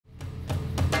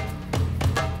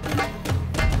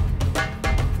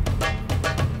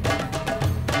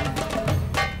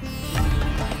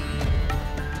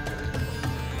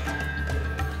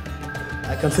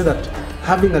can say that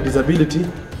having a disability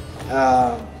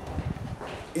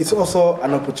is also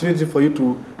an opportunity for you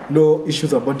to know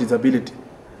issues about disability.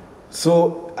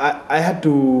 So I had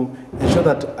to ensure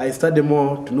that I study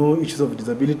more to know issues of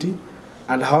disability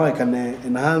and how I can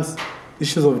enhance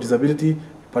issues of disability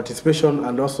participation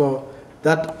and also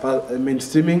that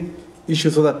mainstreaming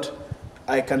issues so that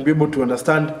I can be able to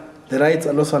understand the rights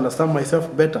and also understand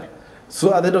myself better.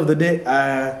 So at the end of the day,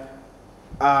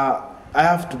 I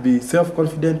have to be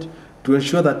self-confident to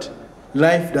ensure that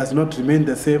life does not remain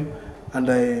the same and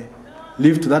I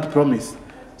live to that promise.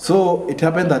 So it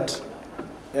happened that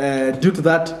due to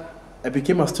that, I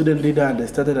became a student leader and I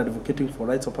started advocating for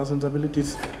rights of persons with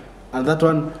disabilities. And that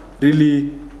one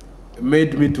really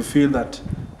made me to feel that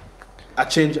a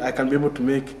change, I can be able to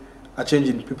make a change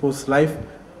in people's life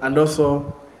and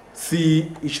also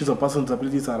see issues of persons with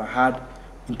disabilities are hard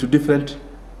into different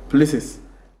places.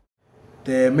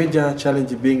 The major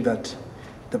challenge being that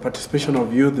the participation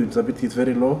of youth with disability is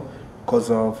very low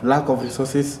because of lack of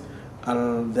resources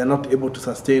and they're not able to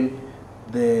sustain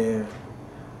the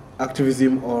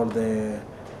activism or the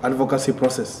advocacy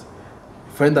process.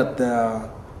 I find that the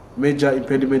major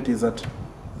impediment is that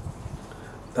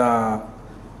the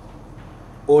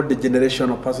older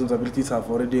generation of persons with disabilities have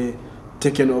already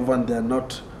taken over and they're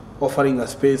not offering a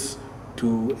space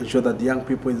to ensure that the young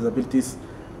people with disabilities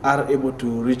are able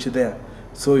to reach there.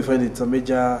 So we find it's a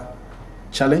major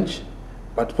challenge,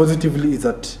 but positively is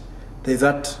that there's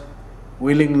that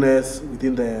willingness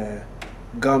within the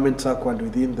government circle and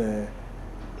within the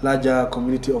larger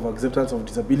community of acceptance of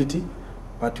disability,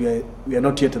 but we are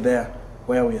not yet there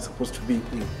where we are supposed to be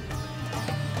in.